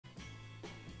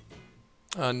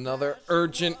Another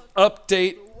urgent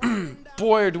update.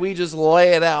 Boy, do we just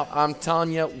lay it out. I'm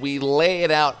telling you, we lay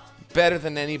it out better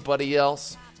than anybody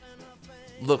else.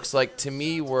 Looks like to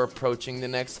me we're approaching the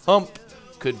next hump.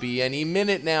 Could be any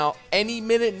minute now. Any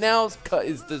minute now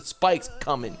is the spikes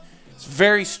coming. It's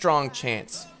very strong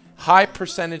chance. High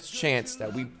percentage chance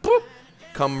that we boop,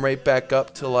 come right back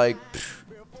up to like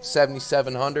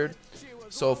 7,700.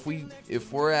 So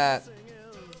if we're at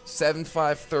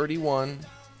 7,531,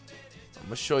 I'm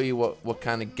gonna show you what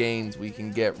kind of gains we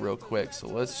can get real quick. So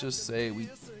let's just say we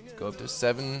go up to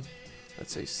 7.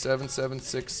 Let's say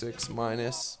 7,766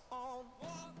 minus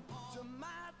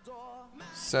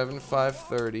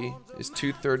 7,530 is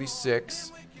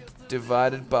 236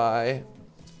 divided by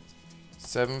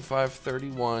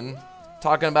 7,531.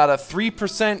 Talking about a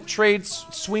 3% trade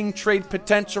swing trade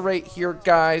potential rate here,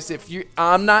 guys.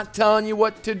 I'm not telling you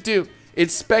what to do.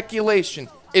 It's speculation.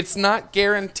 It's not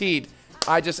guaranteed.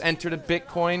 I just entered a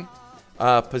Bitcoin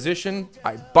position.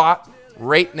 I bought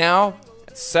right now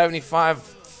at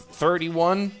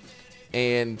 75.31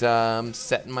 and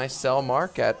setting my sell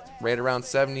mark at right around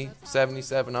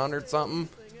 7,700 something.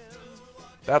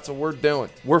 That's what we're doing.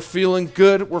 We're feeling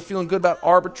good. We're feeling good about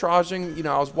arbitraging. You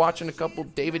know, I was watching a couple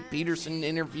David Peterson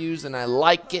interviews, and I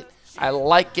like it. I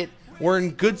like it. We're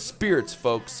in good spirits,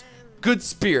 folks. Good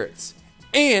spirits.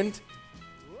 And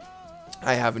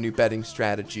I have a new betting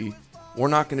strategy. We're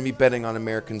not going to be betting on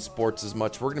American sports as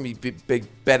much. We're going to be big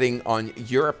betting on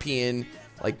European,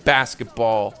 like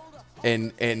basketball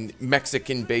and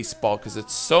Mexican baseball, because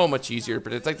it's so much easier.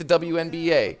 But it's like the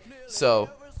WNBA. So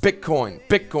Bitcoin,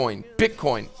 Bitcoin,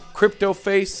 Bitcoin. Crypto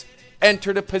face,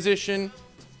 entered a position.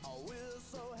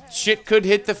 Shit could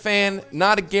hit the fan.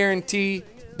 Not a guarantee,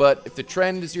 but if the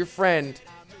trend is your friend,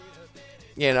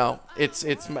 you know,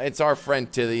 it's our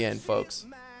friend to the end, folks.